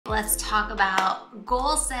let's talk about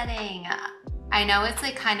goal setting. I know it's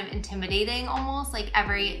like kind of intimidating almost, like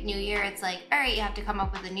every new year it's like, all right, you have to come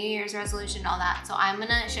up with a New Year's resolution, all that. So I'm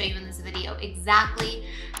gonna show you in this video exactly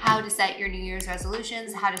how to set your New Year's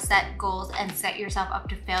resolutions, how to set goals and set yourself up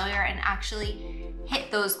to failure and actually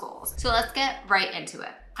hit those goals. So let's get right into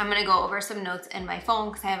it. I'm gonna go over some notes in my phone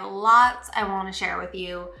because I have lots I wanna share with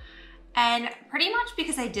you. And pretty much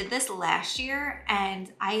because I did this last year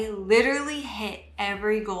and I literally hit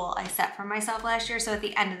every goal I set for myself last year. So at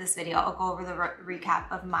the end of this video, I'll go over the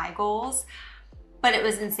recap of my goals, but it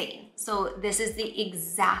was insane. So this is the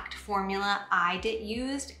exact formula I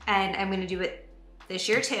used and I'm gonna do it this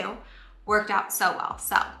year too. Worked out so well.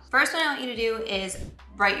 So first what I want you to do is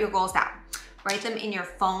write your goals down. Write them in your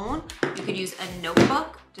phone. You could use a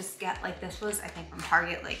notebook. Just get, like, this was, I think, from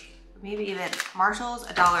Target, like maybe even Marshall's,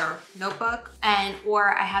 $1 notebook.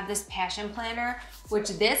 Or I have this passion planner, which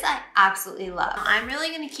this I absolutely love. I'm really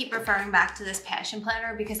gonna keep referring back to this passion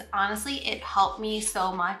planner because honestly, it helped me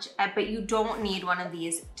so much, but you don't need one of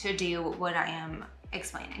these to do what I am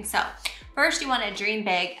explaining. So first you wanna dream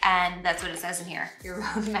big, and that's what it says in here, your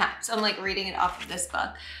roadmap. So I'm like reading it off of this book,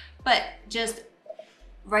 but just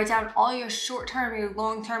write down all your short-term, your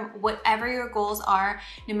long-term, whatever your goals are,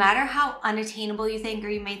 no matter how unattainable you think, or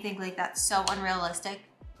you may think like that's so unrealistic.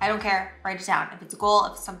 I don't care, write it down. If it's a goal,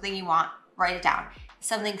 if it's something you want, write it down.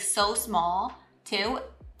 Something so small too,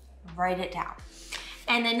 write it down.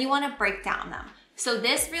 And then you wanna break down them. So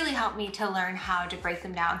this really helped me to learn how to break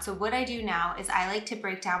them down. So what I do now is I like to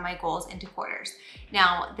break down my goals into quarters.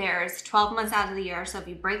 Now there's 12 months out of the year. So if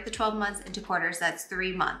you break the 12 months into quarters, that's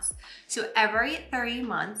 3 months. So every 3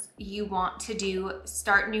 months you want to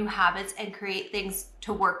start new habits and create things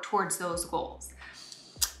to work towards those goals.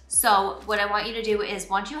 So what I want you to do is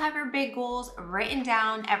once you have your big goals written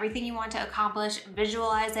down, everything you want to accomplish,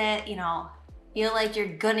 visualize it, feel like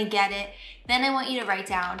you're gonna get it. Then I want you to write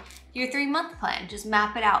down your 3-month plan. Just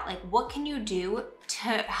map it out. Like, what can you do to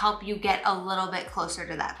help you get a little bit closer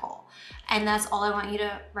to that goal? And that's all I want you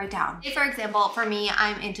to write down. Say, for example, for me,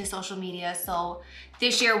 I'm into social media. So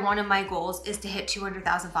this year, one of my goals is to hit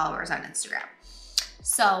 200,000 followers on Instagram.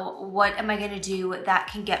 So what am I gonna do that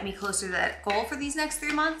can get me closer to that goal for these next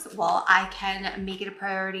 3 months? Well, I can make it a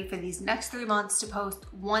priority for these next 3 months to post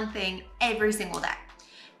one thing every single day.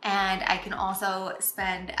 And I can also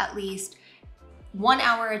spend at least 1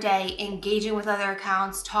 hour a day engaging with other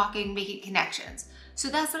accounts, talking, making connections. So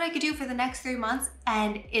that's what I could do for the next 3 months.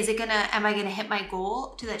 And am I gonna hit my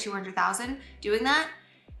goal to that 200,000 doing that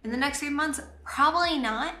in the next 3 months? Probably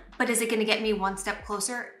not, but is it gonna get me one step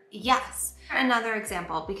closer? Yes. Another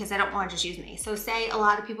example, because I don't wanna just use me. So say a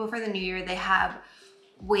lot of people for the new year, they have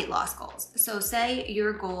weight loss goals. So say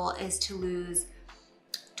your goal is to lose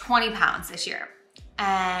 20 pounds this year.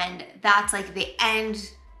 And that's like the end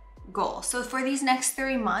goal. So for these next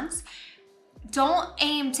 3 months, don't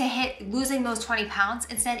aim to hit losing those 20 pounds.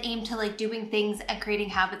 Instead, aim to like doing things and creating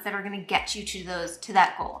habits that are gonna get you to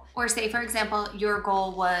that goal. Or say, for example, your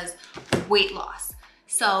goal was weight loss.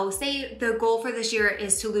 So say the goal for this year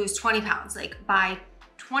is to lose 20 pounds. Like by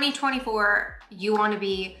 2024, you wanna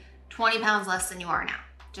be 20 pounds less than you are now.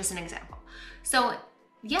 Just an example. So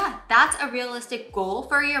yeah, that's a realistic goal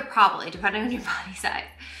for you, probably, depending on your body size.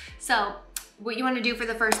 So what you want to do for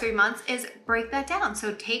the first 3 months is break that down.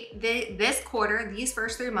 So take this quarter, these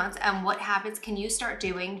first 3 months, and what habits can you start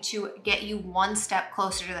doing to get you one step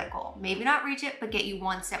closer to that goal? Maybe not reach it, but get you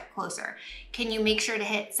one step closer. Can you make sure to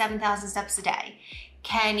hit 7,000 steps a day?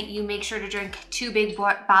 Can you make sure to drink 2 big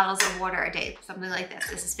bottles of water a day? Something like this.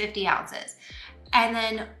 This is 50 ounces. And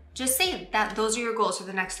then just say that those are your goals for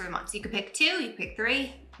the next 3 months. You could pick 2, you could pick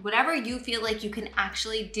 3, whatever you feel like you can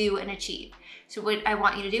actually do and achieve. So what I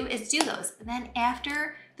want you to do is do those. And then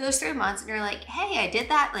after those 3 months and you're like, hey, I did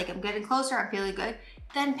that, like I'm getting closer, I'm feeling good,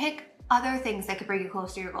 then pick other things that could bring you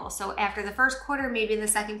close to your goal. So after the first quarter, maybe in the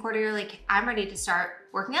second quarter, you're like, I'm ready to start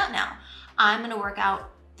working out now. I'm gonna work out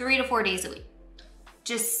 3 to 4 days a week.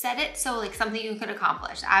 Just set it so like something you could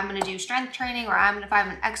accomplish. I'm gonna do strength training, or I'm gonna find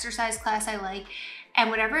an exercise class I like. And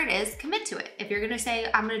whatever it is, commit to it. If you're gonna say,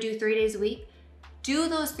 I'm gonna do 3 days a week, do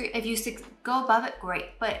those 3, if you go above it,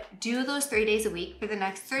 great, but do those 3 days a week for the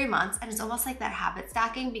next 3 months. And it's almost like that habit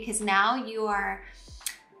stacking, because now you are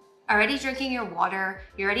already drinking your water,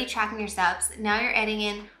 you're already tracking your steps, now you're adding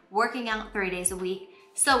in working out 3 days a week.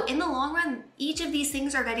 So in the long run, each of these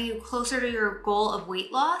things are getting you closer to your goal of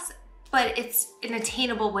weight loss, but it's an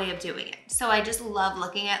attainable way of doing it. So I just love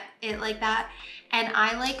looking at it like that. And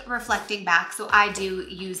I like reflecting back. So I do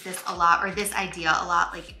use this a lot, or this idea a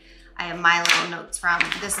lot. Like I have my little notes from,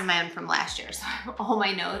 this is my own from last year, so I have all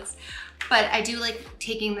my notes. But I do like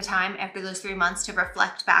taking the time after those 3 months to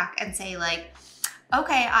reflect back and say like,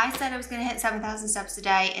 okay, I said I was gonna hit 7,000 steps a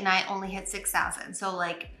day and I only hit 6,000. So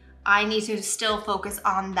like, I need to still focus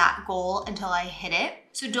on that goal until I hit it.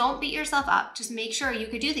 So don't beat yourself up, just make sure you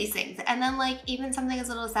could do these things. And then like, even something as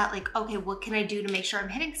little as that, like, okay, what can I do to make sure I'm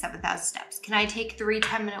hitting 7,000 steps? Can I take 3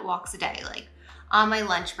 10-minute walks a day? Like on my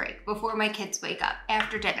lunch break, before my kids wake up,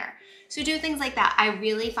 after dinner. So do things like that. I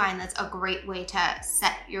really find that's a great way to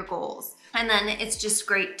set your goals. And then it's just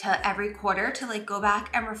great to every quarter to like go back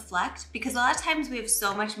and reflect, because a lot of times we have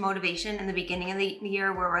so much motivation in the beginning of the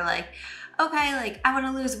year where we're like, okay, like I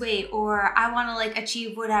wanna lose weight or I wanna like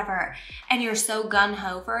achieve whatever. And you're so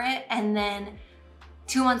gung-ho for it. And then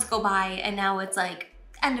 2 months go by and now it's like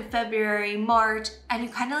end of February, March, and you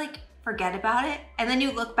kind of like forget about it. And then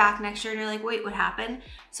you look back next year and you're like, wait, what happened?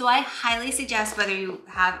 So I highly suggest, whether you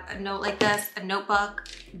have a note like this, a notebook,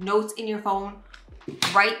 notes in your phone,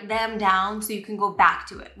 write them down so you can go back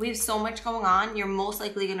to it. We have so much going on, you're most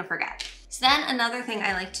likely gonna forget. So then another thing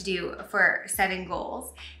I like to do for setting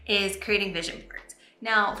goals is creating vision boards.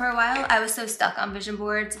 Now, for a while, I was so stuck on vision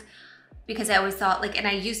boards because I always thought like, and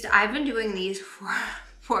I've been doing these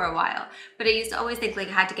for a while, but I used to always think like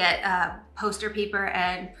I had to get poster paper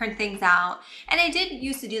and print things out. And I did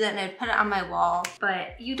used to do that and I'd put it on my wall,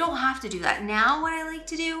 but you don't have to do that. Now what I like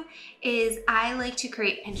to do is I like to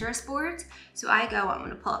create Pinterest boards. So I'm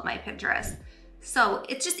gonna pull up my Pinterest. So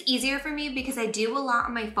it's just easier for me because I do a lot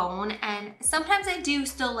on my phone, and sometimes I do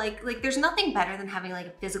still like there's nothing better than having like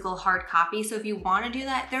a physical hard copy. So if you want to do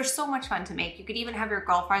that, there's so much fun to make. You could even have your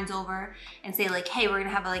girlfriends over and say like, hey, we're gonna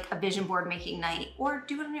have like a vision board making night, or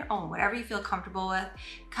do it on your own, whatever you feel comfortable with.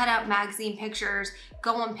 Cut out magazine pictures,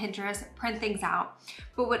 go on Pinterest, print things out.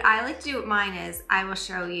 But what I like to do with mine is I will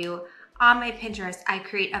show you on my Pinterest,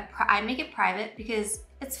 I make it private because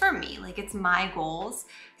it's for me, like it's my goals.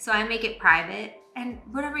 So I make it private and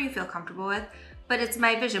whatever you feel comfortable with, but it's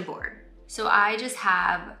my vision board. So I just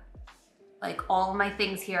have like all of my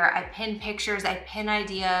things here. I pin pictures, I pin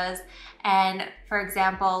ideas. And for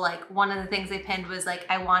example, like one of the things I pinned was like,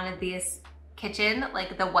 I wanted this kitchen,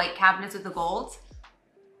 like the white cabinets with the gold.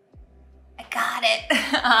 I got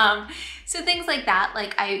it. So things like that,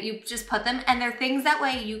 like you just put them, and they're things that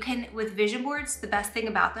way you can, with vision boards, the best thing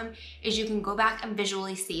about them is you can go back and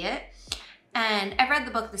visually see it. And I've read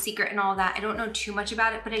the book, The Secret and all that. I don't know too much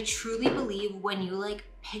about it, but I truly believe when you like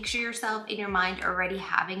picture yourself in your mind already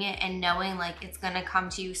having it and knowing like it's gonna come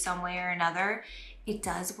to you some way or another, it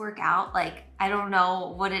does work out. Like, I don't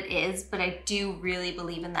know what it is, but I do really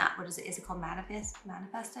believe in that. What is it? Is it called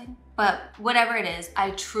manifesting? But whatever it is,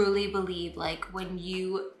 I truly believe like when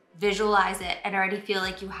you visualize it and already feel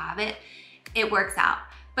like you have it, it works out.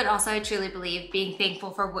 But also I truly believe being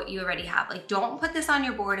thankful for what you already have. Like, don't put this on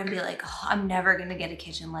your board and be like, oh, I'm never gonna get a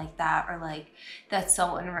kitchen like that, or like, that's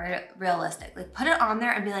so unrealistic. Like, put it on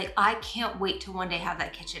there and be like, I can't wait to one day have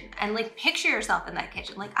that kitchen. And like, picture yourself in that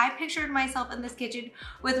kitchen. Like, I pictured myself in this kitchen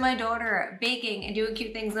with my daughter baking and doing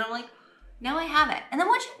cute things, and I'm like, now I have it. And then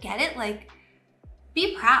once you get it, like,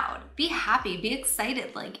 be proud, be happy, be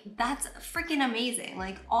excited. Like, that's freaking amazing.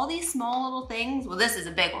 Like, all these small little things, well, this is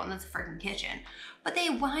a big one, that's a freaking kitchen, but they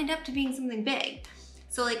wind up to being something big.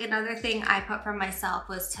 So like another thing I put for myself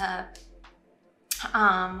was to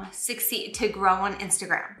succeed, to grow on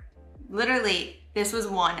Instagram. Literally, this was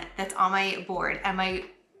one that's on my board, and my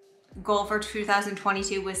goal for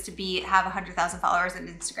 2022 was to have 100,000 followers on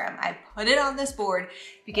Instagram. I put it on this board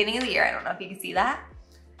beginning of the year. I don't know if you can see that.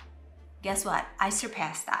 Guess what? I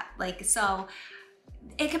surpassed that. Like, so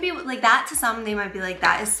it could be like that to some, they might be like,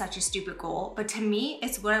 that is such a stupid goal. But to me,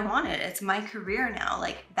 it's what I wanted. It's my career now.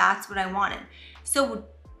 Like, that's what I wanted. So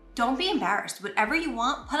don't be embarrassed. Whatever you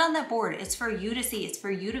want, put on that board. It's for you to see. It's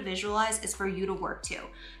for you to visualize. It's for you to work to.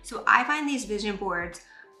 So I find these vision boards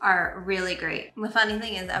are really great. The funny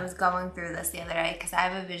thing is, I was going through this the other day because I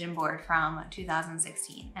have a vision board from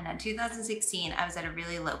 2016. And in 2016, I was at a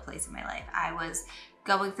really low place in my life. I was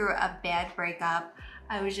going through a bad breakup.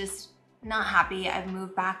 I was just not happy. I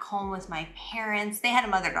moved back home with my parents. They had a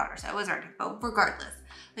mother-daughter, so I was already, but regardless,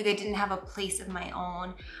 like I didn't have a place of my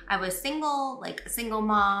own. I was single, like a single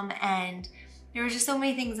mom, and there was just so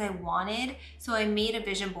many things I wanted. So I made a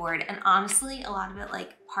vision board, and honestly, a lot of it,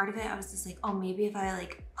 like part of it, I was just like, oh, maybe if I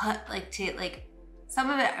like put some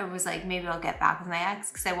of it, I was like, maybe I'll get back with my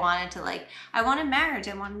ex, because I wanted to I wanted marriage,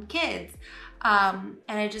 I wanted kids. And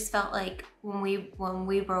I just felt like when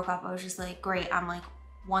we broke up, I was just like, great, I'm like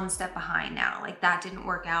one step behind now. Like, that didn't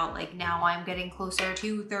work out. Like, now I'm getting closer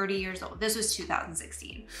to 30 years old. This was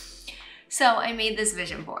 2016. So I made this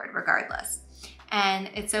vision board regardless. And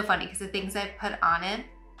it's so funny because the things I put on it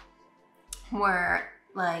were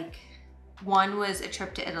like, one was a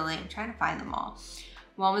trip to Italy. I'm trying to find them all.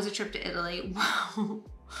 One was a trip to Italy.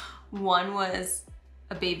 One was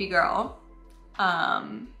a baby girl.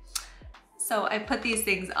 So I put these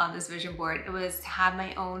things on this vision board. It was to have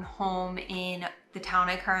my own home in the town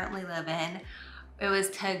I currently live in. It was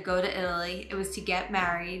to go to Italy. It was to get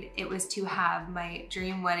married. It was to have my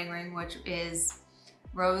dream wedding ring, which is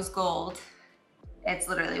rose gold. It's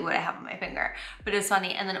literally what I have on my finger, but it's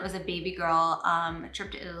funny. And then it was a baby girl,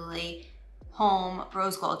 trip to Italy, home,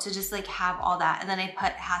 rose gold, to just like have all that. And then I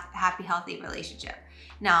put happy, healthy relationship.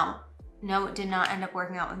 Now, no, it did not end up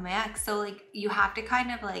working out with my ex. So like, you have to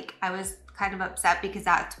kind of like, I was kind of upset because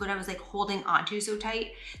that's what I was like holding onto so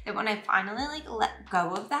tight, that when I finally like let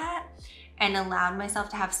go of that and allowed myself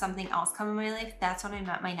to have something else come in my life, that's when I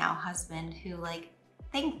met my now husband, who like,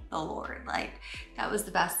 thank the Lord, like that was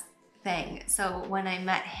the best thing. So when I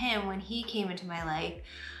met him, when he came into my life,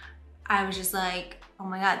 I was just like, oh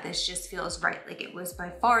my God, this just feels right. Like it was by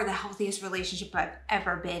far the healthiest relationship I've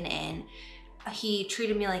ever been in. He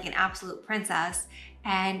treated me like an absolute princess.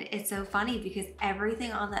 And it's so funny because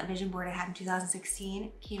everything on that vision board I had in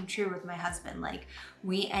 2016 came true with my husband. Like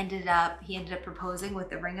he ended up proposing with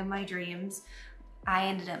the ring of my dreams. I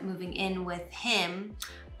ended up moving in with him.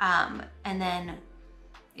 And then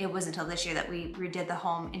it wasn't until this year that we redid the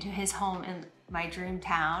home into his home in my dream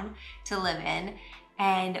town to live in.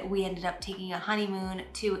 And we ended up taking a honeymoon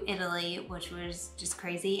to Italy, which was just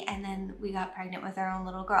crazy. And then we got pregnant with our own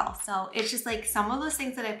little girl. So it's just like some of those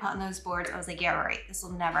things that I put on those boards, I was like, yeah, right, this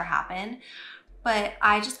will never happen. But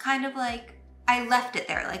I just kind of like, I left it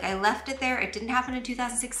there. Like I left it there. It didn't happen in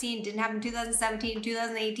 2016, didn't happen in 2017,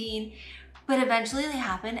 2018. But eventually they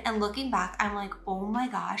happened, and looking back, I'm like, oh my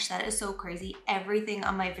gosh, that is so crazy. Everything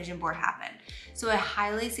on my vision board happened. So I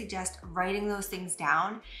highly suggest writing those things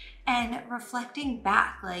down and reflecting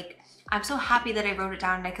back. Like, I'm so happy that I wrote it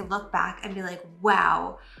down and I could look back and be like,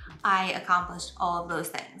 wow, I accomplished all of those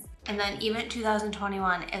things. And then even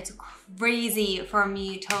 2021, it's crazy for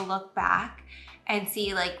me to look back and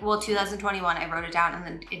see like, well, 2021, I wrote it down, and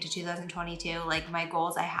then into 2022, like my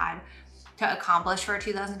goals I had to accomplish for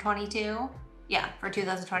 2022. Yeah, for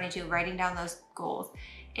 2022, writing down those goals.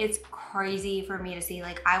 It's crazy for me to see.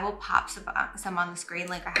 Like I will pop some on the screen.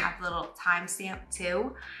 Like I have a little timestamp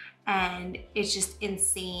too. And it's just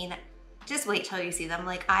insane. Just wait till you see them.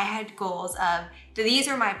 Like I had goals of, these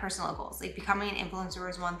are my personal goals. Like becoming an influencer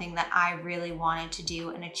was one thing that I really wanted to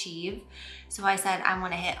do and achieve. So I said, I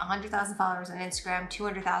want to hit 100,000 followers on Instagram,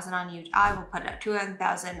 200,000 on YouTube. I will put up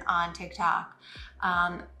 200,000 on TikTok,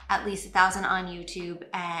 at least 1,000 on YouTube,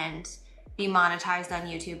 and be monetized on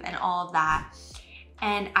YouTube and all of that.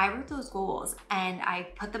 And I wrote those goals and I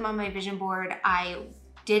put them on my vision board. I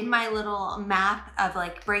did my little map of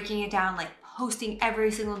like breaking it down, like posting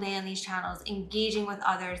every single day on these channels, engaging with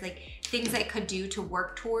others, like things I could do to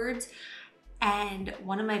work towards. And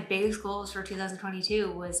one of my biggest goals for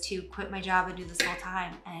 2022 was to quit my job and do this full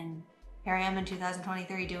time. And here I am in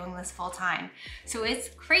 2023 doing this full time. So it's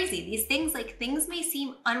crazy. These things, like things may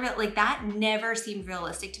seem unreal, like that never seemed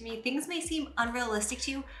realistic to me. Things may seem unrealistic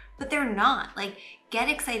to you, but they're not. Like get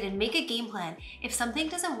excited, make a game plan. If something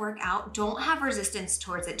doesn't work out, don't have resistance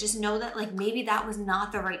towards it. Just know that like maybe that was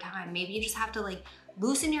not the right time. Maybe you just have to like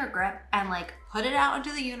loosen your grip and like put it out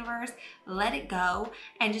into the universe, let it go,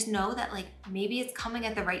 and just know that like maybe it's coming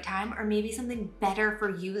at the right time, or maybe something better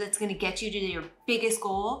for you that's gonna get you to your biggest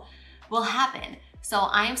goal will happen. So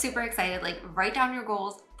I am super excited. Like write down your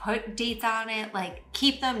goals, put dates on it, like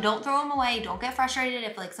keep them, don't throw them away. Don't get frustrated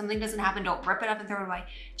if like something doesn't happen, don't rip it up and throw it away.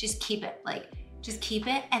 Just keep it, like just keep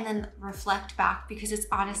it, and then reflect back, because it's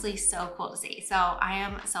honestly so cool to see. So I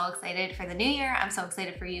am so excited for the new year. I'm so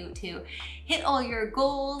excited for you to hit all your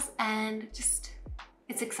goals, and just,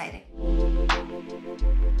 it's exciting.